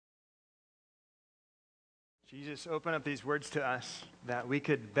Jesus, open up these words to us that we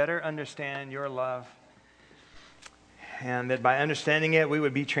could better understand your love, and that by understanding it, we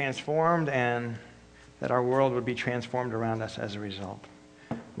would be transformed, and that our world would be transformed around us as a result.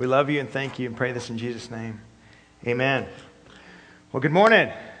 We love you and thank you and pray this in Jesus' name. Amen. Well, good morning.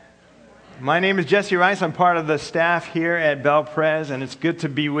 My name is Jesse Rice. I'm part of the staff here at Bel Pres, and it's good to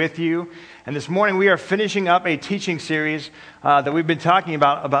be with you. And this morning we are finishing up a teaching series that we've been talking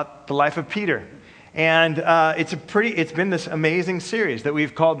about the life of Peter. And it's been this amazing series that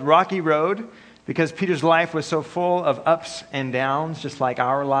we've called Rocky Road, because Peter's life was so full of ups and downs, just like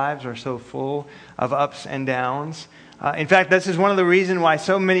our lives are so full of ups and downs. In fact, this is one of the reasons why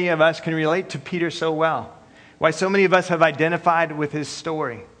so many of us can relate to Peter so well, why so many of us have identified with his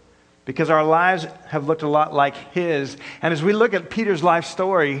story, because our lives have looked a lot like his. And as we look at Peter's life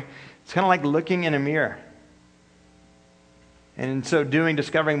story, it's kind of like looking in a mirror. And in so doing,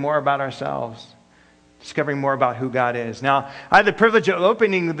 discovering more about ourselves, discovering more about who God is. Now, I had the privilege of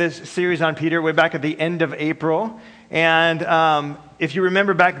opening this series on Peter way back at the end of April. And if you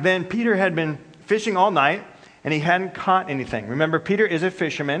remember back then, Peter had been fishing all night, and he hadn't caught anything. Remember, Peter is a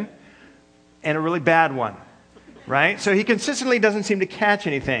fisherman, and a really bad one, right? So he consistently doesn't seem to catch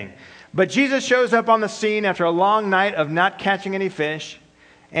anything. But Jesus shows up on the scene after a long night of not catching any fish,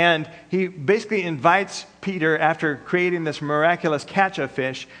 and he basically invites Peter, after creating this miraculous catch of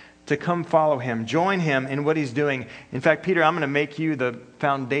fish, to come follow him, join him in what he's doing. In fact, Peter, I'm going to make you the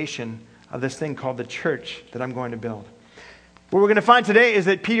foundation of this thing called the church that I'm going to build. What we're going to find today is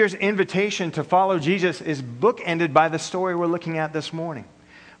that Peter's invitation to follow Jesus is bookended by the story we're looking at this morning.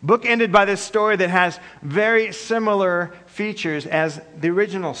 Bookended by this story that has very similar features as the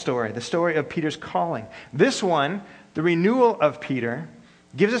original story, the story of Peter's calling. This one, the renewal of Peter,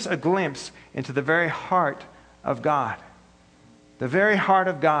 gives us a glimpse into the very heart of God. The very heart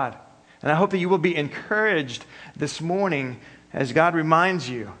of God. And I hope that you will be encouraged this morning as God reminds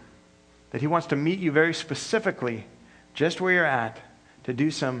you that he wants to meet you very specifically just where you're at to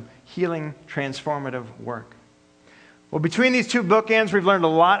do some healing, transformative work. Well, between these two bookends, we've learned a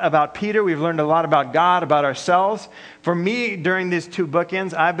lot about Peter. We've learned a lot about God, about ourselves. For me, during these two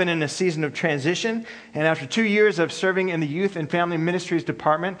bookends, I've been in a season of transition. And after 2 years of serving in the Youth and Family Ministries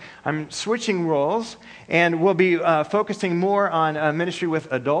Department, I'm switching roles. And we'll be focusing more on ministry with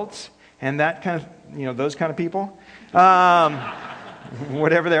adults and that kind of, those kind of people.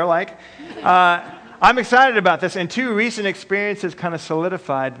 Whatever they're like. I'm excited about this. And two recent experiences kind of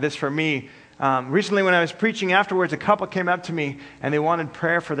solidified this for me. Recently, when I was preaching afterwards, a couple came up to me and they wanted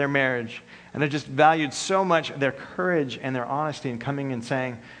prayer for their marriage. And I just valued so much their courage and their honesty in coming and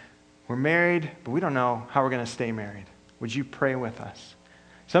saying, we're married, but we don't know how we're going to stay married. Would you pray with us?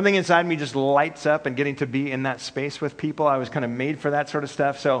 Something inside me just lights up, and getting to be in that space with people. I was kind of made for that sort of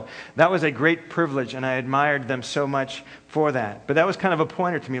stuff. So that was a great privilege, and I admired them so much for that. But that was kind of a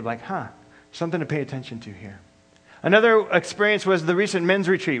pointer to me, like, something to pay attention to here. Another experience was the recent men's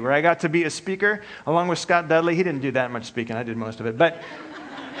retreat, where I got to be a speaker along with Scott Dudley. He didn't do that much speaking. I did most of it. But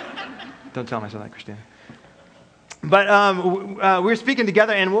don't tell myself that, Christina. But we were speaking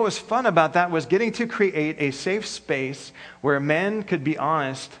together, and what was fun about that was getting to create a safe space where men could be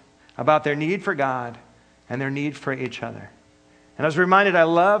honest about their need for God and their need for each other. And I was reminded I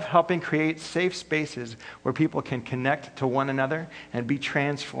love helping create safe spaces where people can connect to one another and be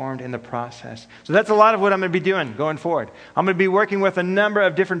transformed in the process. So that's a lot of what I'm going to be doing going forward. I'm going to be working with a number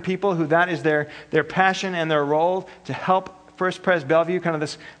of different people who that is their passion and their role to help First Pres Bellevue, kind of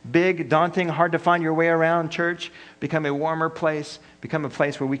this big, daunting, hard to find your way around church, become a warmer place, become a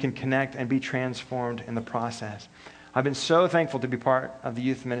place where we can connect and be transformed in the process. I've been so thankful to be part of the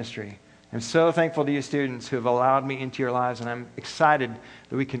youth ministry. I'm so thankful to you students who have allowed me into your lives, and I'm excited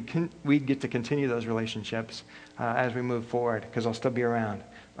that we get to continue those relationships as we move forward, because I'll still be around.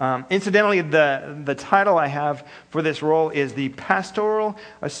 Incidentally, the title I have for this role is the Pastoral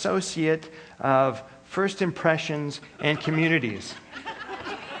Associate of First Impressions and Communities,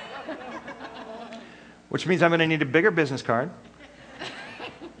 which means I'm going to need a bigger business card,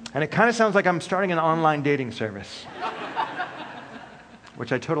 and it kind of sounds like I'm starting an online dating service.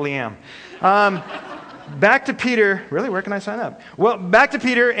 Which I totally am. Back to Peter. Really, where can I sign up? Well, back to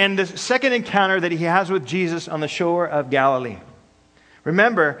Peter and the second encounter that he has with Jesus on the shore of Galilee.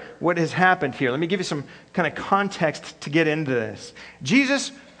 Remember what has happened here. Let me give you some kind of context to get into this.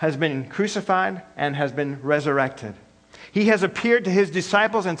 Jesus has been crucified and has been resurrected. He has appeared to his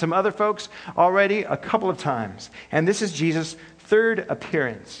disciples and some other folks already a couple of times. And this is Jesus' third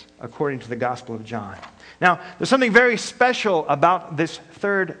appearance, according to the Gospel of John. Now, there's something very special about this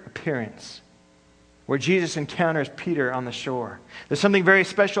third appearance. where Jesus encounters Peter on the shore. There's something very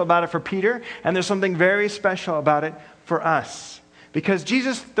special about it for Peter, and there's something very special about it for us. Because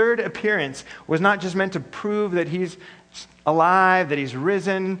Jesus' third appearance was not just meant to prove that he's alive, that he's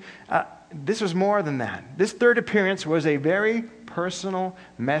risen. This was more than that. This third appearance was a very personal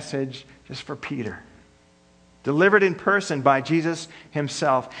message just for Peter, delivered in person by Jesus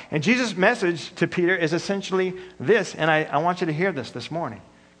himself. And Jesus' message to Peter is essentially this, and I want you to hear this morning,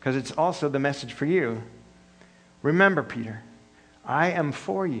 because it's also the message for you. Remember, Peter, I am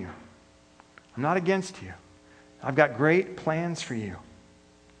for you. I'm not against you. I've got great plans for you.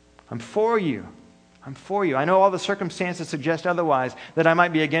 I'm for you. I'm for you. I know all the circumstances suggest otherwise, that I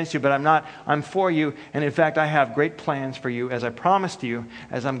might be against you, but I'm not. I'm for you. And in fact, I have great plans for you, as I promised you,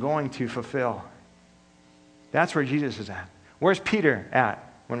 as I'm going to fulfill. That's where Jesus is at. Where's Peter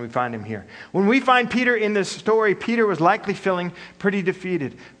at when we find him here? When we find Peter in this story, Peter was likely feeling pretty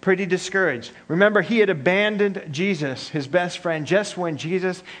defeated, pretty discouraged. Remember, he had abandoned Jesus, his best friend, just when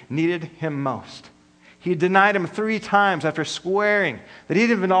Jesus needed him most. He denied him 3 times after swearing that he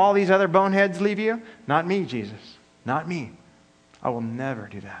didn't even all these other boneheads leave you. Not me, Jesus. Not me. I will never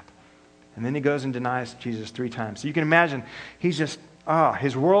do that. And then he goes and denies Jesus 3 times. So you can imagine, he's just,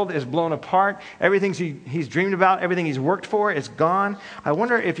 his world is blown apart. Everything he's dreamed about, everything he's worked for is gone. I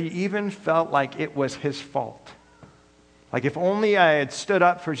wonder if he even felt like it was his fault. Like if only I had stood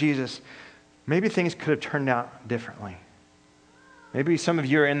up for Jesus, maybe things could have turned out differently. Maybe some of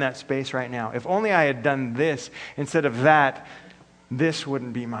you are in that space right now. If only I had done this instead of that, this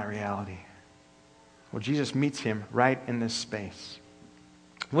wouldn't be my reality. Well, Jesus meets him right in this space.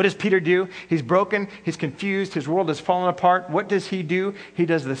 What does Peter do? He's broken, he's confused, his world has fallen apart. What does he do? He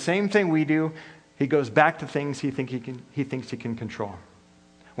does the same thing we do. He goes back to things he thinks he can control.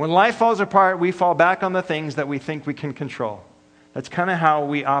 When life falls apart, we fall back on the things that we think we can control. That's kind of how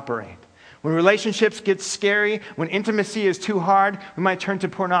we operate. When relationships get scary, when intimacy is too hard, we might turn to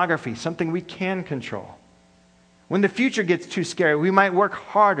pornography, something we can control. When the future gets too scary, we might work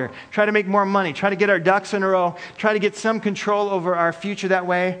harder, try to make more money, try to get our ducks in a row, try to get some control over our future that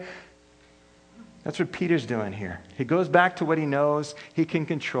way. That's what Peter's doing here. He goes back to what he knows he can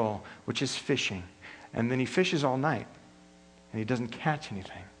control, which is fishing. And then he fishes all night, and he doesn't catch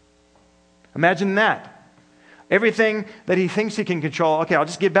anything. Imagine that. Everything that he thinks he can control, okay, I'll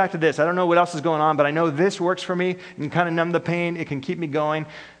just get back to this. I don't know what else is going on, but I know this works for me. It can kind of numb the pain. It can keep me going.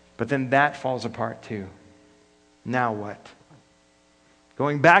 But then that falls apart too. Now what?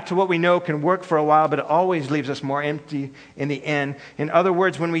 Going back to what we know can work for a while, but it always leaves us more empty in the end. In other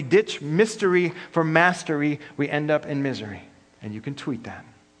words, when we ditch mystery for mastery, we end up in misery. And you can tweet that.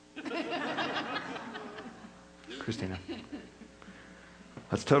 Christina.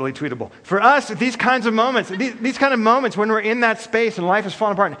 That's totally tweetable. For us, these kinds of moments, these kind of moments when we're in that space and life is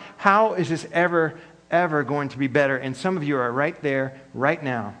falling apart, how is this ever going to be better? And some of you are right there, right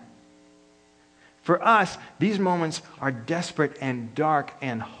now. For us, these moments are desperate and dark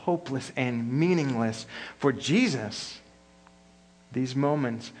and hopeless and meaningless. For Jesus, these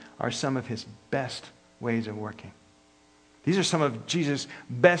moments are some of his best ways of working. These are some of Jesus'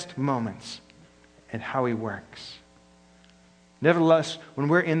 best moments and how he works. Nevertheless, when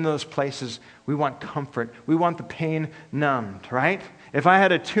we're in those places, we want comfort. We want the pain numbed, right? If I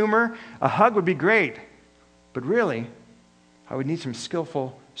had a tumor, a hug would be great. But really, I would need some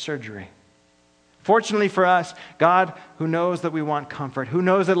skillful surgery. Fortunately for us, God, who knows that we want comfort, who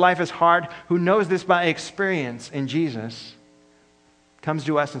knows that life is hard, who knows this by experience in Jesus, comes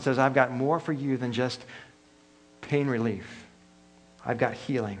to us and says, I've got more for you than just pain relief. I've got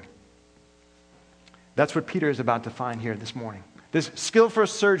healing. That's what Peter is about to find here this morning. This skillful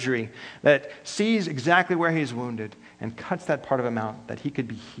surgery that sees exactly where he's wounded and cuts that part of him out that he could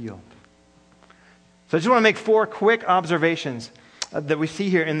be healed. So I just want to make 4 quick observations that we see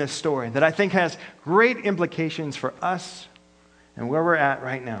here in this story that I think has great implications for us and where we're at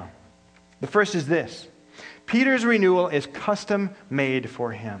right now. The first is this. Peter's renewal is custom made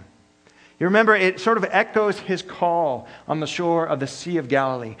for him. You remember, it sort of echoes his call on the shore of the Sea of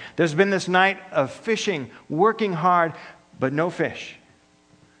Galilee. There's been this night of fishing, working hard, but no fish.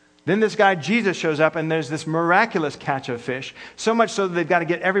 Then this guy, Jesus, shows up, and there's this miraculous catch of fish, so much so that they've got to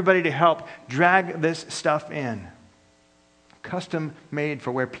get everybody to help drag this stuff in. Custom made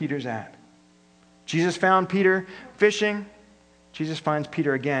for where Peter's at. Jesus found Peter fishing. Jesus finds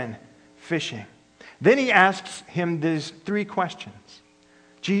Peter again fishing. Then he asks him these 3 questions.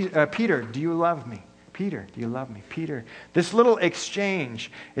 Peter, do you love me? Peter, do you love me? Peter. This little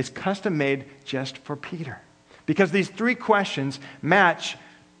exchange is custom made just for Peter. Because these 3 questions match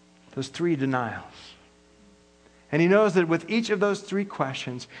those 3 denials. And he knows that with each of those three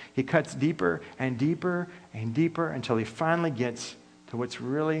questions, he cuts deeper and deeper and deeper until he finally gets to what's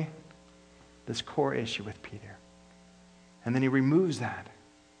really this core issue with Peter. And then he removes that.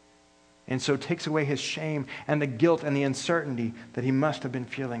 And so takes away his shame and the guilt and the uncertainty that he must have been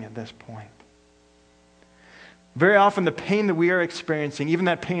feeling at this point. Very often the pain that we are experiencing, even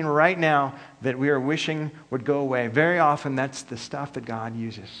that pain right now that we are wishing would go away, very often that's the stuff that God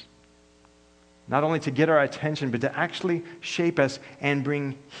uses. Not only to get our attention, but to actually shape us and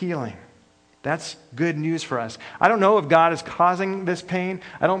bring healing. That's good news for us. I don't know if God is causing this pain.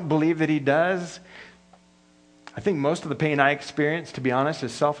 I don't believe that he does. I think most of the pain I experience, to be honest,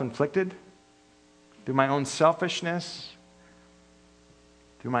 is self-inflicted through my own selfishness,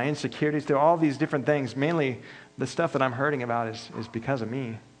 through my insecurities, through all these different things. Mainly the stuff that I'm hurting about is because of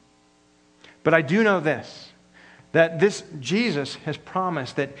me. But I do know this, that this Jesus has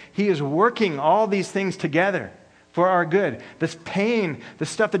promised that he is working all these things together for our good. This pain, the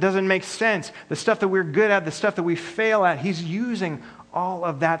stuff that doesn't make sense, the stuff that we're good at, the stuff that we fail at, he's using all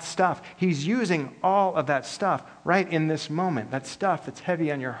of that stuff. He's using all of that stuff right in this moment. That stuff that's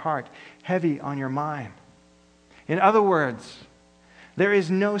heavy on your heart, heavy on your mind. In other words, there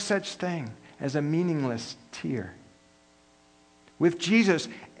is no such thing as a meaningless tear. With Jesus,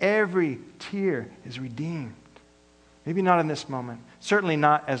 every tear is redeemed. Maybe not in this moment. Certainly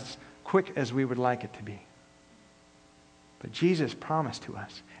not as quick as we would like it to be. But Jesus' promise to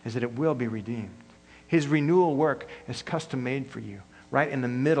us is that it will be redeemed. His renewal work is custom made for you, right in the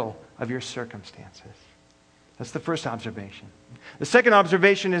middle of your circumstances. That's the first observation. The second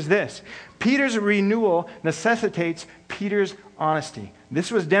observation is this. Peter's renewal necessitates Peter's honesty.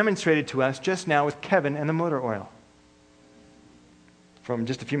 This was demonstrated to us just now with Kevin and the motor oil. From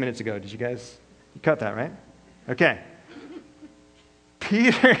just a few minutes ago. Did you guys, you caught that, right? Okay.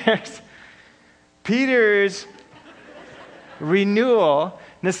 Peter's renewal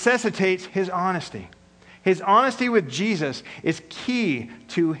necessitates his honesty. His honesty with Jesus is key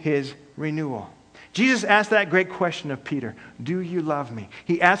to his renewal. Jesus asked that great question of Peter, do you love me?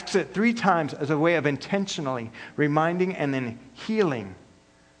 He asks it 3 times as a way of intentionally reminding and then healing,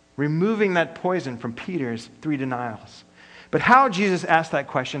 removing that poison from Peter's 3 denials. But how Jesus asked that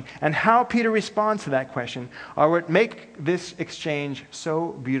question and how Peter responds to that question are what make this exchange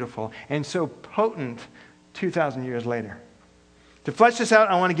so beautiful and so potent 2,000 years later. To flesh this out,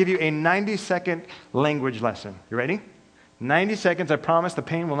 I want to give you a 90-second language lesson. You ready? 90 seconds. I promise the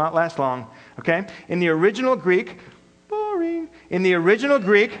pain will not last long. Okay? In the original Greek, boring. In the original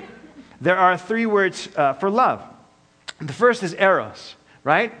Greek, there are 3 words for love. The first is eros,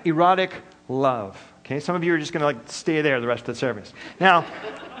 right? Erotic love. Okay? Some of you are just going to stay there the rest of the service. Now,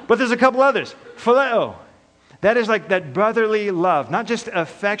 but there's a couple others. Phileo. That is like that brotherly love. Not just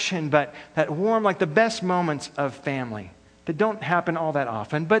affection, but that warm, like the best moments of family. That don't happen all that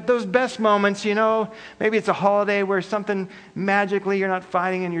often. But those best moments, maybe it's a holiday where something magically you're not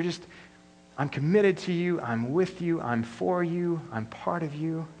fighting and you're just, I'm committed to you, I'm with you, I'm for you, I'm part of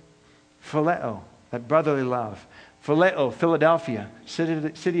you. Phileo, that brotherly love. Phileo, Philadelphia,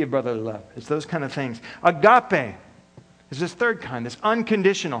 city of brotherly love. It's those kind of things. Agape is this third kind, this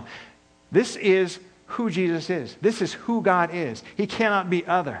unconditional. This is who Jesus is. This is who God is. He cannot be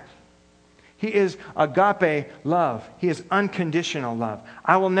other. He is agape love. He is unconditional love.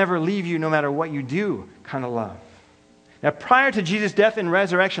 I will never leave you no matter what you do kind of love. Now, prior to Jesus' death and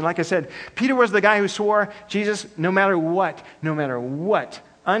resurrection, like I said, Peter was the guy who swore, Jesus, no matter what,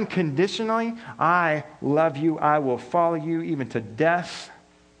 unconditionally, I love you. I will follow you even to death.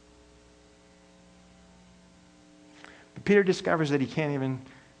 But Peter discovers that he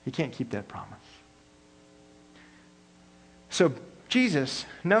can't keep that promise. So Jesus,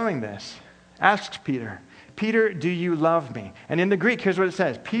 knowing this, asks Peter, Peter, do you love me? And in the Greek, here's what it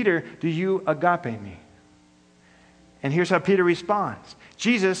says. Peter, do you agape me? And here's how Peter responds.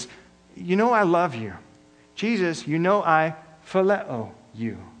 Jesus, you know I love you. Jesus, you know I phileo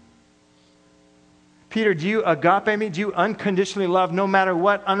you. Peter, do you agape me? Do you unconditionally love no matter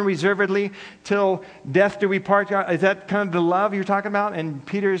what, unreservedly, till death do we part? Is that kind of the love you're talking about? And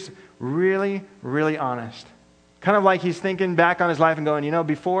Peter's really, really honest. Kind of like he's thinking back on his life and going,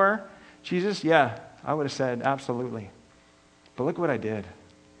 before Jesus, yeah, I would have said absolutely. But look what I did.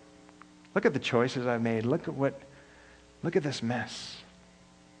 Look at the choices I've made. Look at this mess.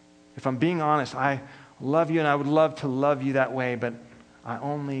 If I'm being honest, I love you and I would love to love you that way, but I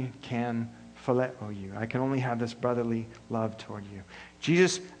only can phileo you. I can only have this brotherly love toward you.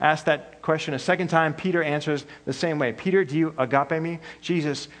 Jesus asked that question a second time. Peter answers the same way. Peter, do you agape me?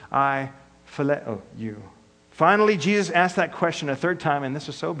 Jesus, I phileo you. Finally, Jesus asked that question a third time, and this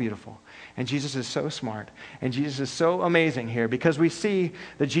is so beautiful. And Jesus is so smart. And Jesus is so amazing here because we see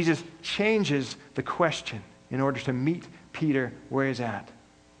that Jesus changes the question in order to meet Peter where he's at.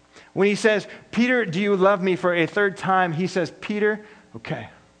 When he says, Peter, do you love me for a third time? He says, Peter, okay,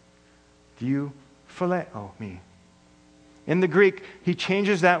 do you phileo me? In the Greek, he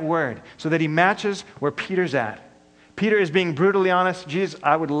changes that word so that he matches where Peter's at. Peter is being brutally honest. Jesus,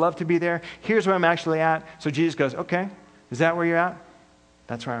 I would love to be there. Here's where I'm actually at. So Jesus goes, okay, is that where you're at?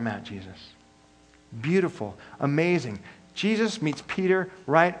 That's where I'm at, Jesus. Beautiful, amazing. Jesus meets Peter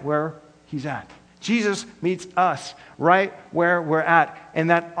right where he's at. Jesus meets us right where we're at.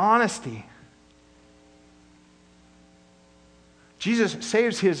 And that honesty, Jesus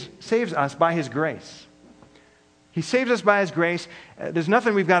saves us by his grace. He saves us by his grace. There's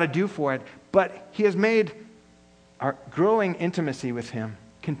nothing we've got to do for it, but he has made our growing intimacy with him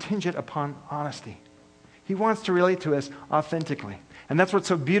contingent upon honesty. He wants to relate to us authentically. And that's what's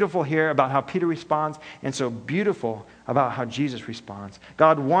so beautiful here about how Peter responds and so beautiful about how Jesus responds.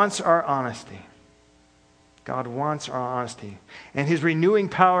 God wants our honesty. God wants our honesty. And his renewing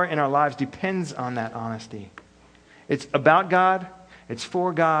power in our lives depends on that honesty. It's about God. It's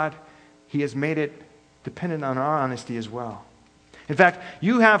for God. He has made it dependent on our honesty as well. In fact,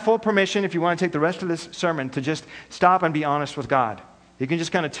 you have full permission, if you want to take the rest of this sermon, to just stop and be honest with God. You can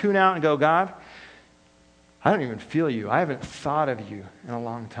just kind of tune out and go, God, I don't even feel you. I haven't thought of you in a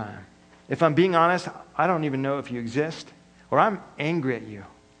long time. If I'm being honest, I don't even know if you exist, or I'm angry at you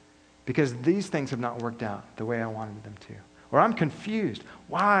because these things have not worked out the way I wanted them to. Or I'm confused.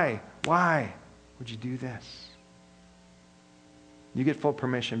 Why would you do this? You get full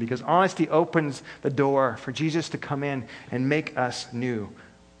permission because honesty opens the door for Jesus to come in and make us new.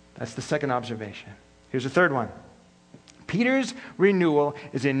 That's the second observation. Here's the third one. Peter's renewal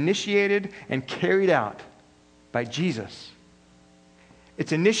is initiated and carried out by Jesus.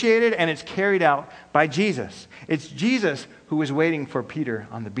 It's initiated and it's carried out by Jesus. It's Jesus who is waiting for Peter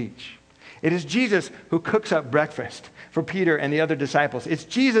on the beach. It is Jesus who cooks up breakfast for Peter and the other disciples. It's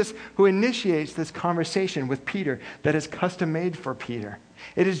Jesus who initiates this conversation with Peter that is custom made for Peter.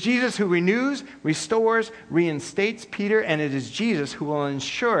 It is Jesus who renews, restores, reinstates Peter, and it is Jesus who will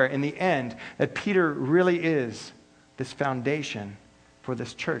ensure in the end that Peter really is this foundation for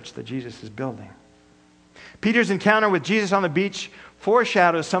this church that Jesus is building. Peter's encounter with Jesus on the beach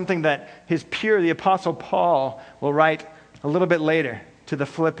foreshadows something that his peer, the Apostle Paul, will write a little bit later to the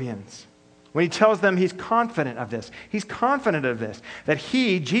Philippians. When he tells them he's confident of this. He's confident of this, that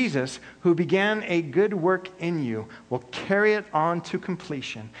he, Jesus, who began a good work in you, will carry it on to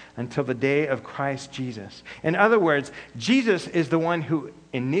completion until the day of Christ Jesus. In other words, Jesus is the one who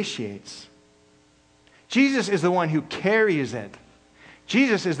initiates. Jesus is the one who carries it.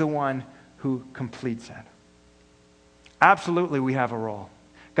 Jesus is the one who completes it. Absolutely, we have a role.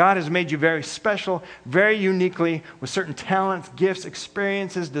 God has made you very special, very uniquely, with certain talents, gifts,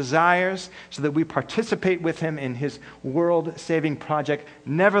 experiences, desires, so that we participate with him in his world-saving project.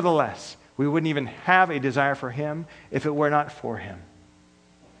 Nevertheless, we wouldn't even have a desire for him if it were not for him.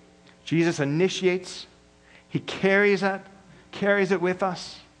 Jesus initiates, he carries it with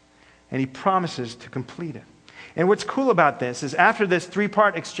us, and he promises to complete it. And what's cool about this is after this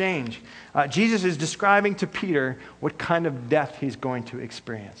three-part exchange, Jesus is describing to Peter what kind of death he's going to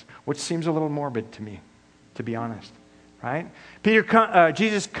experience, which seems a little morbid to me, to be honest, right?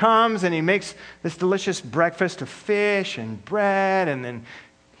 Jesus comes and he makes this delicious breakfast of fish and bread, and then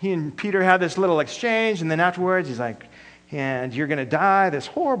he and Peter have this little exchange, and then afterwards he's like, and you're going to die this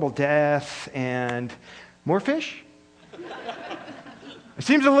horrible death, and more fish? It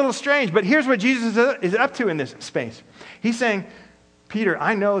seems a little strange, but here's what Jesus is up to in this space. He's saying, Peter,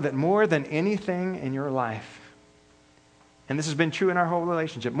 I know that more than anything in your life, and this has been true in our whole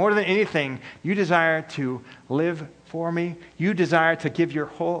relationship, more than anything, you desire to live for me. You desire to give your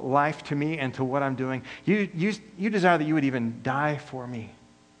whole life to me and to what I'm doing. You desire that you would even die for me.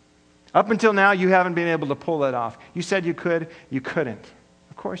 Up until now, you haven't been able to pull that off. You said you could. You couldn't.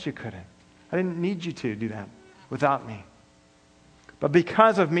 Of course you couldn't. I didn't need you to do that without me. But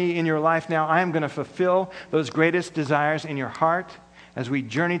because of me in your life now, I am going to fulfill those greatest desires in your heart as we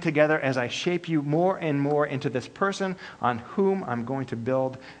journey together, as I shape you more and more into this person on whom I'm going to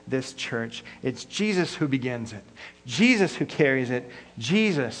build this church. It's Jesus who begins it, Jesus who carries it,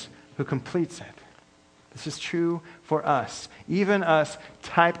 Jesus who completes it. This is true for us, even us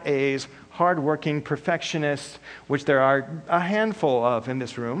type A's, hardworking perfectionists, which there are a handful of in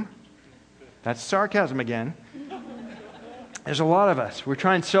this room. That's sarcasm again. There's a lot of us. We're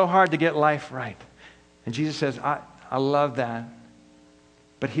trying so hard to get life right. And Jesus says, I love that.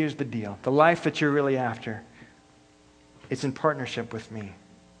 But here's the deal. The life that you're really after, It's in partnership with me.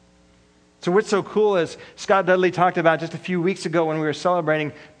 So what's so cool is Scott Dudley talked about just a few weeks ago when we were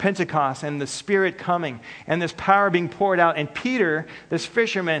celebrating Pentecost and the Spirit coming and this power being poured out. And Peter, this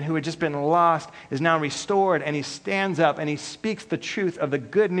fisherman who had just been lost, is now restored, and he stands up and he speaks the truth of the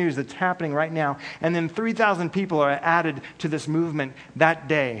good news that's happening right now. And then 3,000 people are added to this movement that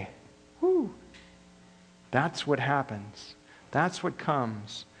day. Whew. That's what happens. That's what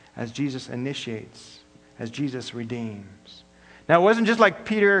comes as Jesus initiates, as Jesus redeems. Now, it wasn't just like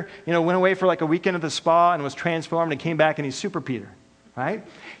Peter, went away for like a weekend at the spa and was transformed and came back and he's Super Peter, right?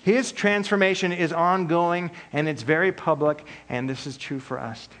 His transformation is ongoing and it's very public, and this is true for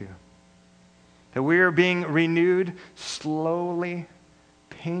us too. That we are being renewed slowly,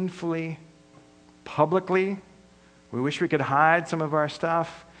 painfully, publicly. We wish we could hide some of our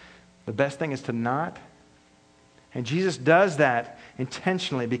stuff. The best thing is to not. And Jesus does that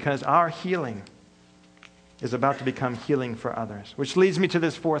intentionally because our healing is about to become healing for others. Which leads me to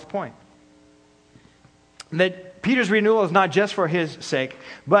this fourth point. That Peter's renewal is not just for his sake,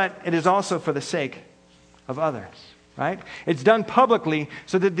 but it is also for the sake of others, right? It's done publicly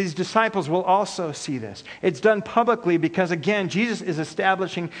so that these disciples will also see this. It's done publicly because, again, Jesus is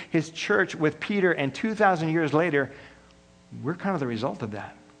establishing his church with Peter, and 2,000 years later, we're kind of the result of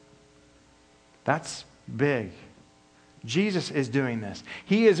that. That's big. Jesus is doing this.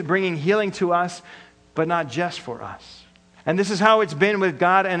 He is bringing healing to us, but not just for us. And this is how it's been with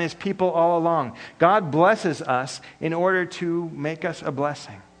God and his people all along. God blesses us in order to make us a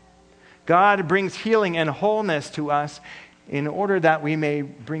blessing. God brings healing and wholeness to us in order that we may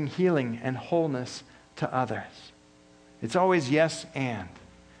bring healing and wholeness to others. It's always yes and.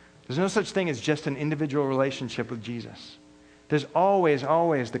 There's no such thing as just an individual relationship with Jesus. There's always,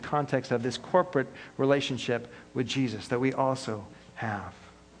 always the context of this corporate relationship with Jesus that we also have.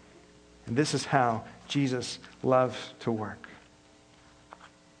 And this is how Jesus loves to work.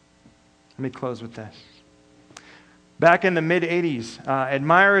 Let me close with this. Back in the mid-'80s,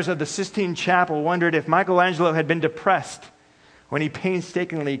 admirers of the Sistine Chapel wondered if Michelangelo had been depressed when he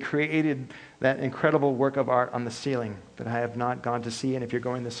painstakingly created that incredible work of art on the ceiling that I have not gone to see, and if you're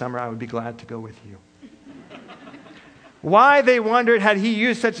going this summer, I would be glad to go with you. Why, they wondered, had he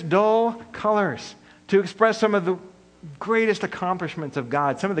used such dull colors to express some of the greatest accomplishments of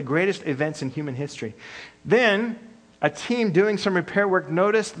God, some of the greatest events in human history. Then, a team doing some repair work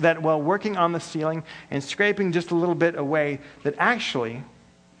noticed that while working on the ceiling and scraping just a little bit away, that actually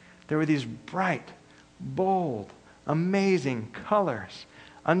there were these bright, bold, amazing colors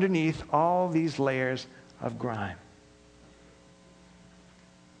underneath all these layers of grime.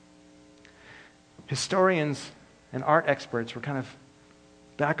 Historians and art experts were kind of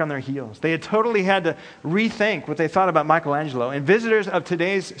back on their heels. They had totally had to rethink what they thought about Michelangelo. And visitors of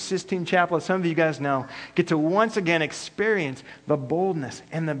today's Sistine Chapel, as some of you guys know, get to once again experience the boldness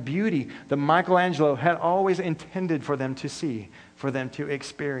and the beauty that Michelangelo had always intended for them to see, for them to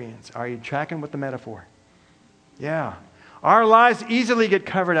experience. Are you tracking with the metaphor? Yeah. Our lives easily get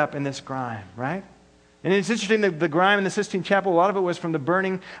covered up in this grime, right? And it's interesting that the grime in the Sistine Chapel, a lot of it was from the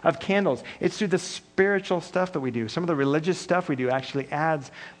burning of candles. It's through the spiritual stuff that we do. Some of the religious stuff we do actually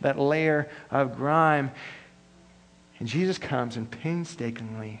adds that layer of grime. And Jesus comes and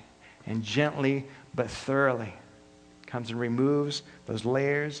painstakingly and gently but thoroughly comes and removes those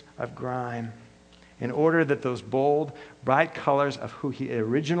layers of grime in order that those bold, bright colors of who he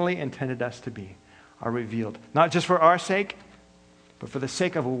originally intended us to be are revealed. Not just for our sake, but for the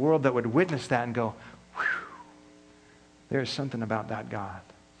sake of a world that would witness that and go, there is something about that God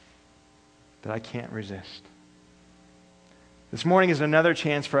that I can't resist. This morning is another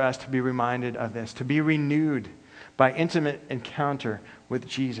chance for us to be reminded of this, to be renewed by intimate encounter with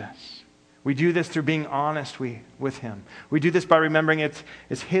Jesus. We do this through being honest with him. We do this by remembering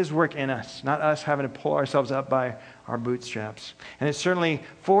it's his work in us, not us having to pull ourselves up by our bootstraps. And it's certainly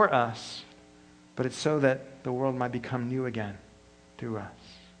for us, but it's so that the world might become new again through us.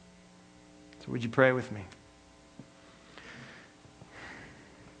 So would you pray with me?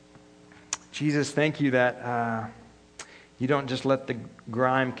 Jesus, thank you that you don't just let the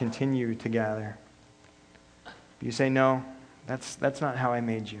grime continue to gather. You say, no, that's not how I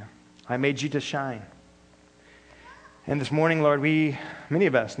made you. I made you to shine. And this morning, Lord, many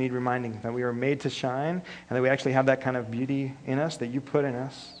of us need reminding that we are made to shine and that we actually have that kind of beauty in us that you put in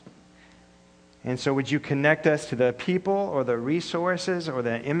us. And so would you connect us to the people or the resources or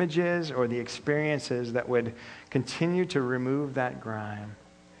the images or the experiences that would continue to remove that grime?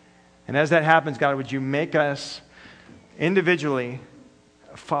 And as that happens, God, would you make us individually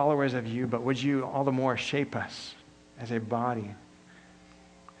followers of you, but would you all the more shape us as a body,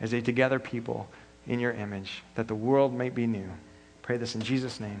 as a together people, in your image, that the world may be new. Pray this in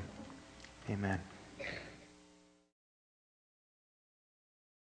Jesus' name. Amen.